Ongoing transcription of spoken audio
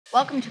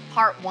Welcome to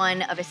part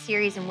one of a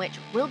series in which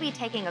we'll be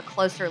taking a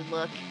closer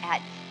look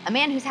at a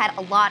man who's had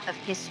a lot of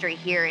history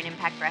here in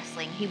Impact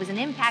Wrestling. He was an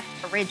Impact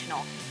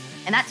original,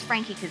 and that's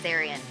Frankie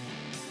Kazarian.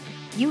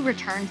 You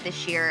returned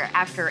this year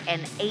after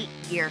an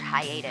 8-year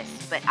hiatus,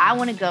 but I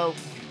want to go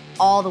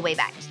all the way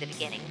back to the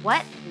beginning.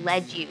 What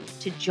led you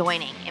to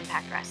joining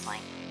Impact Wrestling?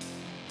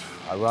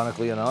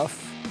 Ironically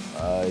enough,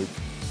 I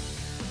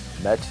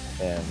met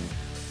and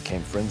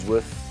became friends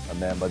with a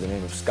man by the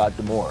name of Scott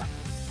D'Amore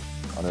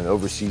on an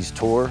overseas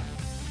tour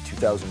in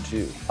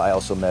 2002. I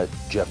also met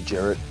Jeff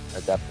Jarrett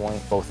at that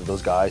point. Both of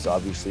those guys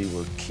obviously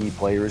were key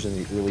players in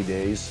the early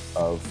days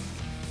of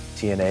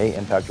TNA,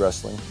 Impact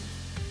Wrestling.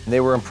 And they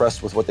were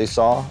impressed with what they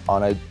saw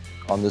on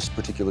this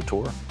particular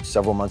tour.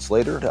 Several months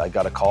later, I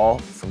got a call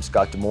from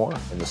Scott D'Amore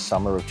in the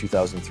summer of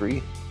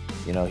 2003.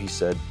 He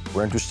said,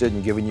 "We're interested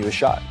in giving you a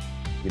shot.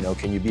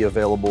 Can you be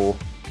available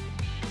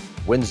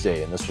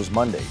Wednesday?" And this was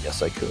Monday.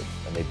 Yes, I could.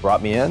 And they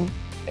brought me in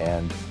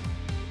and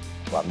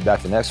brought me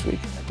back the next week,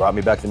 and brought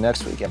me back the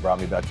next week, and brought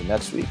me back the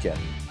next week, and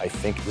I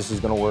think this is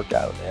gonna work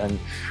out. And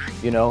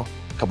a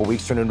couple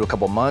weeks turned into a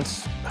couple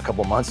months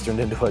turned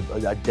into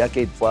a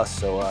decade plus,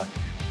 so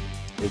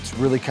it's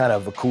really kind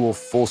of a cool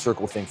full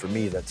circle thing for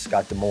me that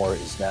Scott D'Amore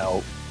is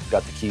now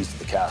got the keys to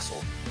the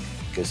castle,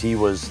 because he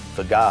was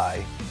the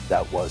guy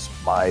that was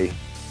my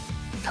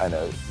kind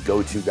of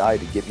go-to guy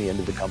to get me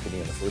into the company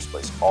in the first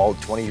place, all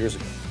 20 years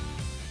ago.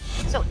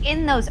 So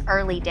in those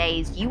early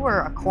days, you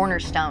were a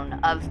cornerstone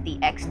of the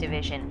X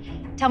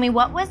Division. Tell me,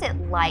 what was it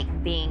like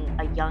being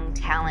a young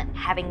talent,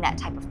 having that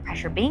type of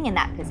pressure, being in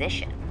that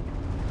position?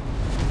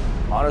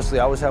 Honestly,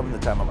 I was having the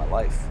time of my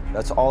life.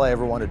 That's all I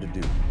ever wanted to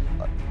do.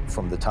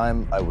 From the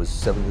time I was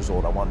 7 years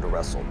old, I wanted to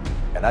wrestle.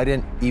 And I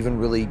didn't even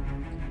really,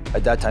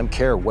 at that time,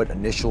 care what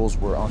initials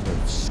were on the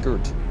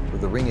skirt or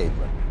the ring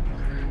apron.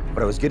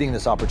 But I was getting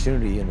this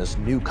opportunity in this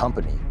new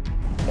company,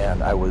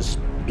 and I was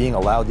being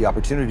allowed the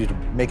opportunity to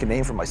make a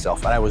name for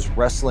myself. And I was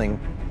wrestling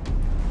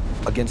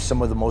against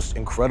some of the most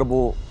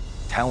incredible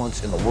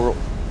talents in the world.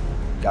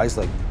 Guys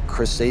like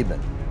Chris Sabin,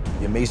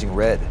 the Amazing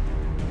Red,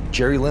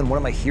 Jerry Lynn, one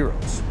of my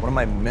heroes, one of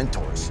my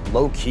mentors,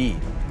 Low Key,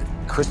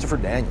 Christopher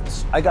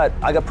Daniels. I got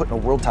put in a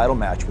world title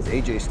match with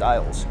AJ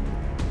Styles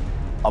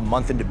a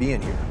month into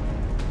being here.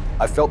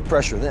 I felt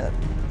pressure then.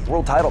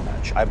 World title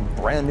match. I'm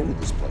brand new to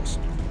this place.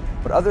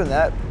 But other than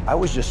that, I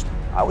was just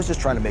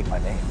trying to make my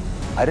name.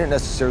 I didn't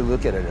necessarily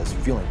look at it as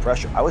feeling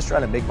pressure. I was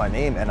trying to make my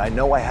name, and I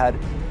know I had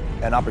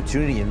an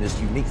opportunity in this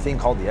unique thing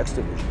called the X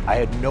Division. I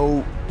had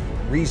no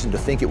reason to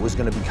think it was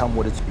going to become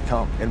what it's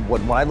become. And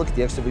when I look at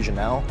the X Division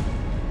now,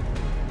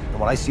 and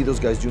when I see those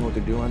guys doing what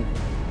they're doing,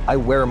 I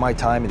wear my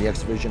time in the X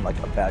Division like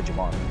a badge of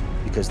honor,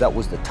 because that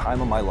was the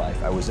time of my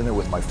life. I was in there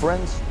with my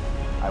friends.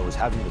 I was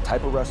having the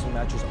type of wrestling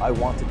matches I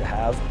wanted to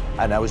have,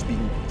 and I was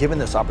being given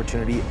this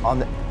opportunity on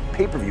the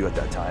pay-per-view at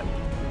that time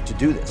to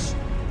do this.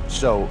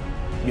 So,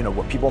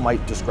 what people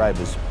might describe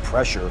as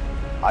pressure,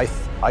 I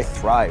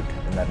thrived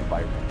in that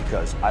environment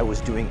because I was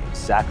doing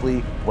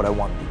exactly what I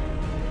wanted to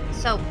do.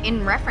 So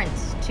in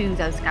reference to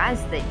those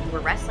guys that you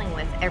were wrestling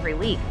with every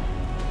week,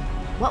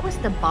 what was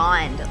the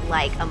bond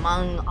like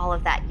among all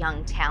of that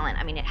young talent?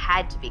 I mean, it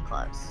had to be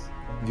close.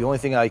 The only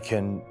thing I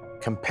can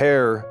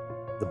compare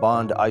the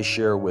bond I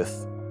share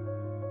with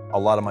a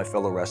lot of my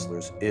fellow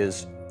wrestlers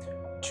is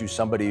to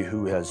somebody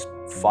who has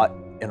fought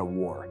in a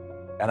war.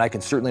 And I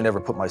can certainly never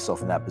put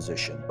myself in that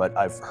position, but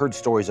I've heard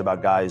stories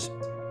about guys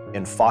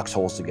in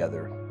foxholes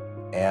together,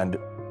 and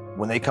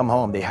when they come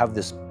home, they have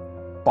this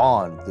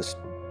bond, this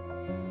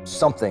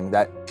something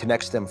that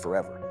connects them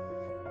forever.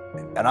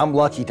 And I'm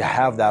lucky to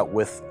have that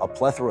with a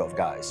plethora of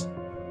guys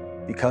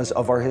because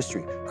of our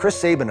history. Chris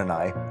Sabin and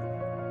I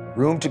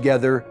roomed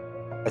together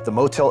at the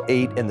Motel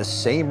 8 in the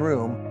same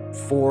room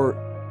for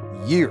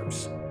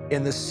years,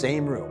 in the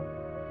same room.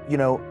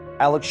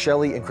 Alex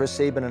Shelley and Chris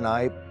Sabin and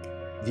I,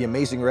 the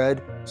Amazing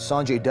Red,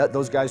 Sanjay Dutt,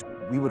 those guys,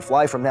 we would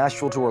fly from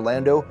Nashville to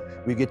Orlando.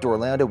 We'd get to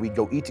Orlando, we'd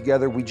go eat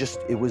together.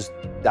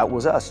 That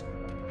was us.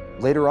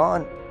 Later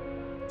on,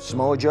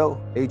 Samoa Joe,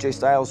 AJ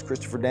Styles,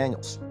 Christopher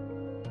Daniels.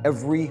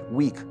 Every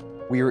week,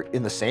 we were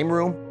in the same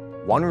room,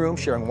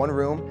 sharing one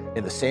room,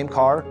 in the same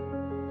car.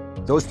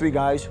 Those three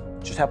guys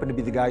just happened to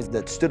be the guys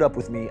that stood up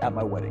with me at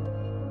my wedding.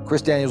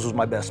 Chris Daniels was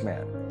my best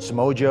man.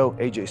 Samoa Joe,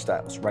 AJ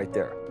Styles, right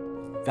there.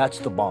 That's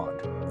the bond.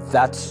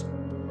 That's,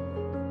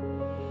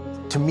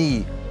 to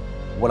me,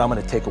 what I'm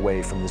gonna take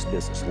away from this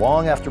business.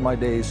 Long after my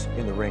days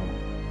in the ring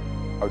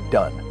are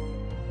done,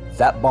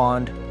 that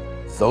bond,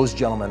 those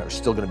gentlemen are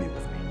still gonna be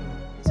with me.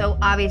 So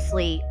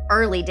obviously,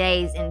 early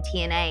days in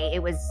TNA,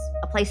 it was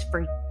a place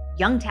for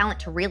young talent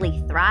to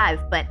really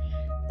thrive, but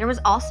there was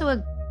also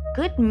a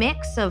good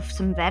mix of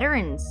some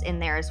veterans in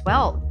there as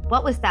well.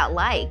 What was that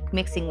like,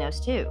 mixing those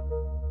two?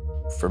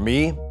 For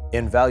me,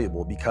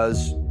 invaluable,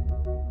 because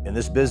in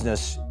this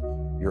business,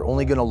 you're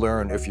only gonna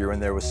learn if you're in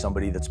there with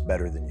somebody that's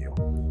better than you.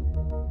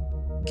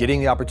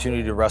 Getting the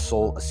opportunity to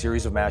wrestle a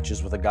series of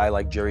matches with a guy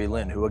like Jerry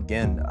Lynn, who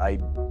again, I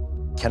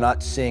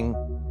cannot sing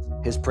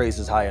his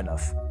praises high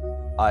enough.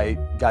 I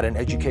got an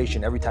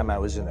education every time I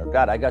was in there.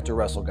 God, I got to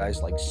wrestle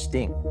guys like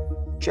Sting,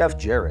 Jeff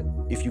Jarrett.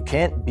 If you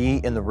can't be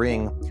in the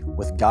ring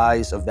with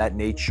guys of that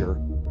nature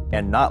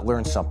and not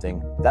learn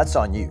something, that's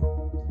on you.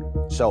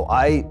 So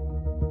I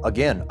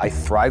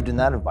thrived in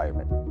that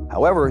environment.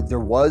 However, there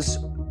was,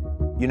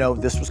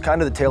 this was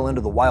kind of the tail end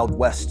of the Wild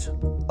West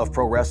of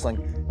pro wrestling.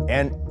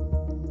 And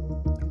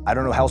I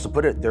don't know how else to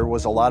put it, there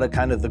was a lot of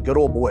kind of the good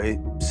old boy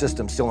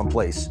system still in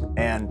place.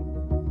 And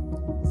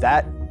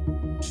that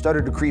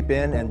started to creep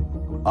in, and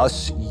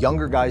us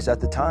younger guys at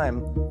the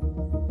time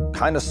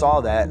kind of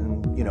saw that, and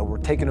we're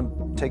taken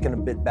a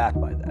bit back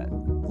by that.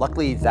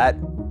 Luckily, that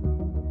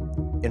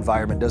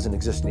environment doesn't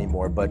exist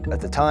anymore, but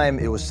at the time,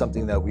 it was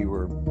something that we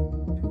were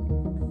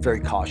very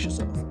cautious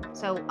of.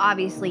 So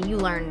obviously, you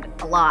learned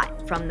a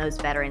lot from those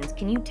veterans.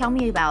 Can you tell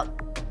me about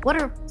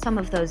what are some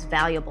of those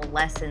valuable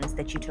lessons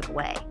that you took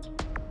away?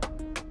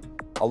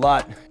 A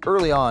lot.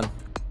 Early on,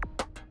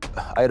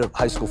 I had a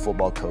high school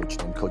football coach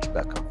named Coach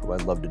Beckham, who I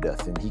loved to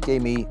death, and he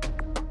gave me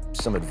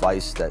some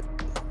advice that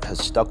has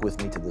stuck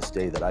with me to this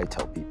day that I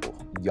tell people,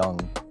 young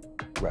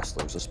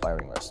wrestlers,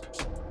 aspiring wrestlers.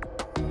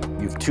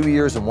 You have 2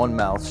 ears and 1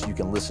 mouth, so you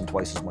can listen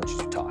twice as much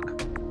as you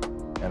talk.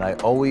 And I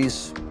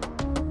always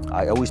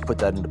put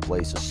that into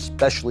place,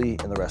 especially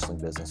in the wrestling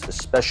business,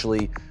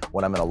 especially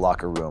when I'm in a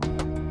locker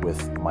room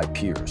with my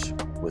peers,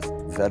 with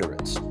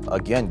veterans.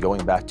 Again,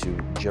 going back to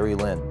Jerry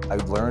Lynn, I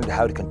learned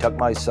how to conduct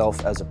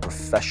myself as a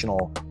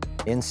professional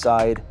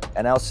inside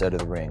and outside of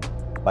the ring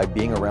by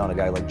being around a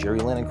guy like Jerry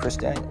Lynn and Chris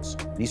Daniels.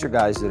 These are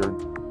guys that are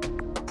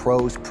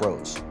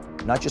pros,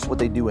 not just what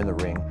they do in the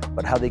ring,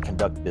 but how they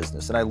conduct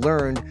business. And I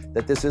learned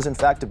that this is in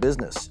fact a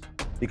business,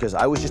 because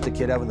I was just a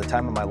kid having the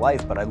time of my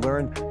life, but I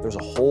learned there's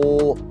a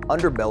whole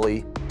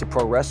underbelly to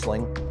pro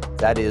wrestling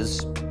that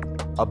is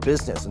a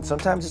business, and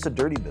sometimes it's a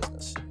dirty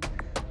business.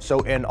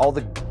 So in all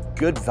the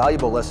good,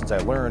 valuable lessons I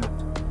learned,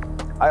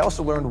 I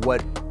also learned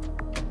what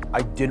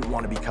I didn't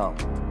want to become.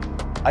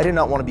 I did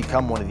not want to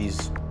become one of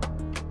these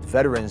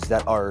veterans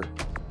that are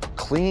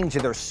clinging to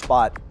their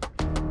spot,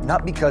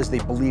 not because they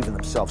believe in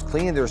themselves,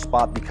 clinging to their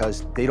spot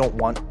because they don't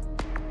want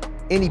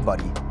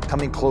anybody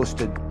coming close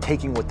to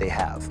taking what they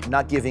have,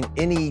 not giving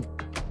any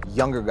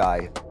younger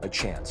guy a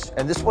chance.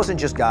 And this wasn't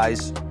just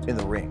guys in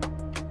the ring.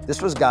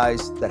 This was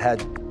guys that had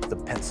the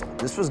pencil.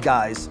 This was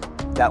guys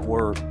that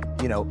were,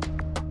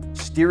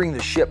 steering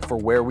the ship for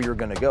where we were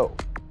gonna go.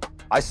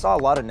 I saw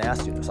a lot of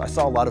nastiness. I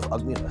saw a lot of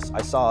ugliness.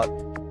 I saw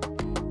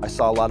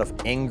a lot of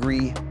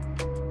angry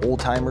old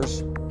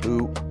timers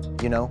who,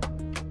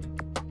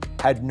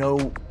 had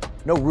no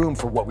room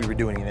for what we were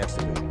doing in the X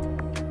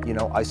division.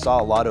 I saw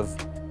a lot of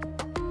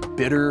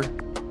bitter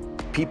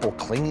people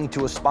clinging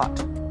to a spot.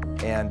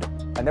 And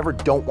I never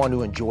don't want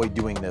to enjoy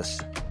doing this,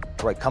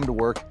 where I come to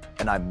work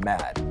and I'm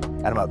mad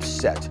and I'm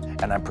upset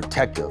and I'm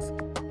protective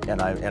and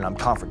I'm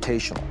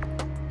confrontational.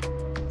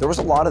 There was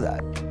a lot of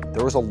that. And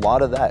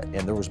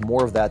there was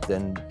more of that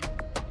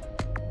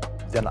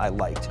than I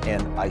liked.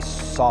 And I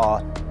saw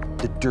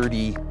the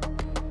dirty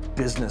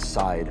business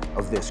side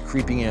of this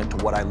creeping into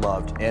what I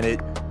loved, and it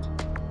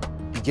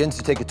begins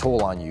to take a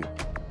toll on you.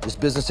 This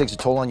business takes a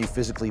toll on you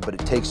physically, but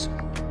it takes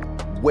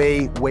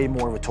way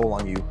more of a toll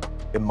on you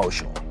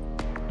emotionally.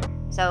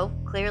 So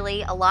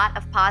clearly a lot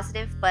of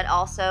positive, but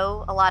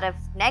also a lot of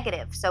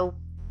negative. So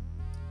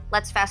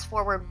let's fast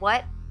forward.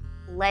 What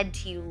led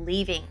to you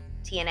leaving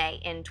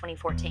TNA in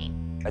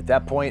 2014? At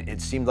that point,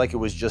 it seemed like it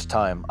was just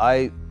time.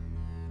 I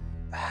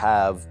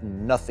have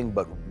nothing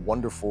but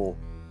wonderful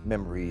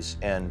memories,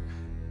 and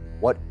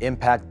what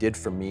Impact did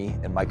for me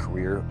in my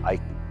career, I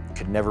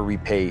could never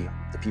repay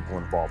the people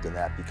involved in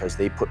that, because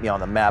they put me on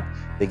the map.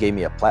 They gave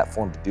me a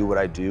platform to do what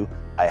I do.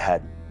 I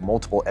had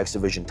multiple X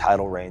Division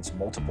title reigns,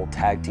 multiple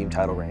tag team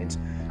title reigns.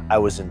 I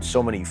was in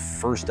so many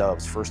first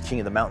King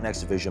of the Mountain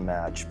X Division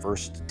match,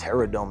 first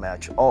Terra Dome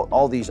match,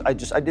 all these. I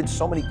did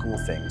so many cool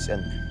things,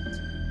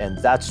 and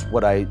that's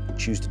what I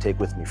choose to take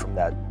with me from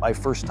that, my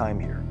first time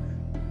here.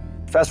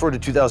 Fast forward to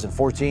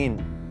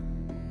 2014,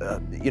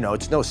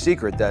 it's no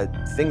secret that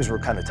things were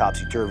kind of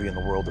topsy-turvy in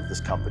the world of this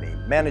company.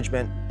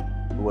 Management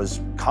was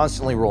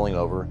constantly rolling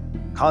over,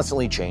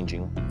 constantly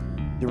changing.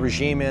 The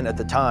regime at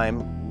the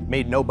time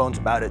made no bones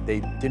about it. They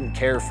didn't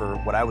care for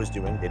what I was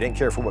doing. They didn't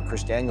care for what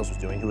Chris Daniels was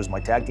doing, who was my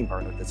tag team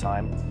partner at the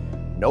time.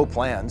 No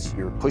plans.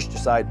 You were pushed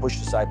aside.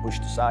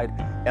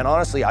 And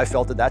honestly, I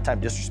felt at that time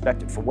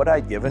disrespected for what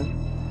I'd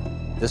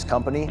given this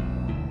company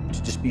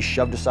to just be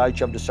shoved aside.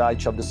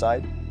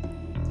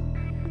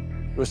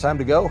 It was time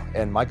to go,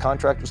 and my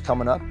contract was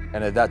coming up.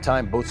 And at that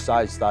time, both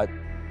sides thought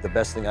the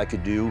best thing I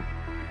could do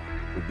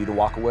would be to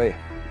walk away.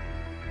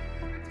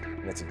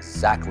 And that's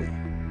exactly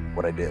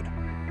what I did.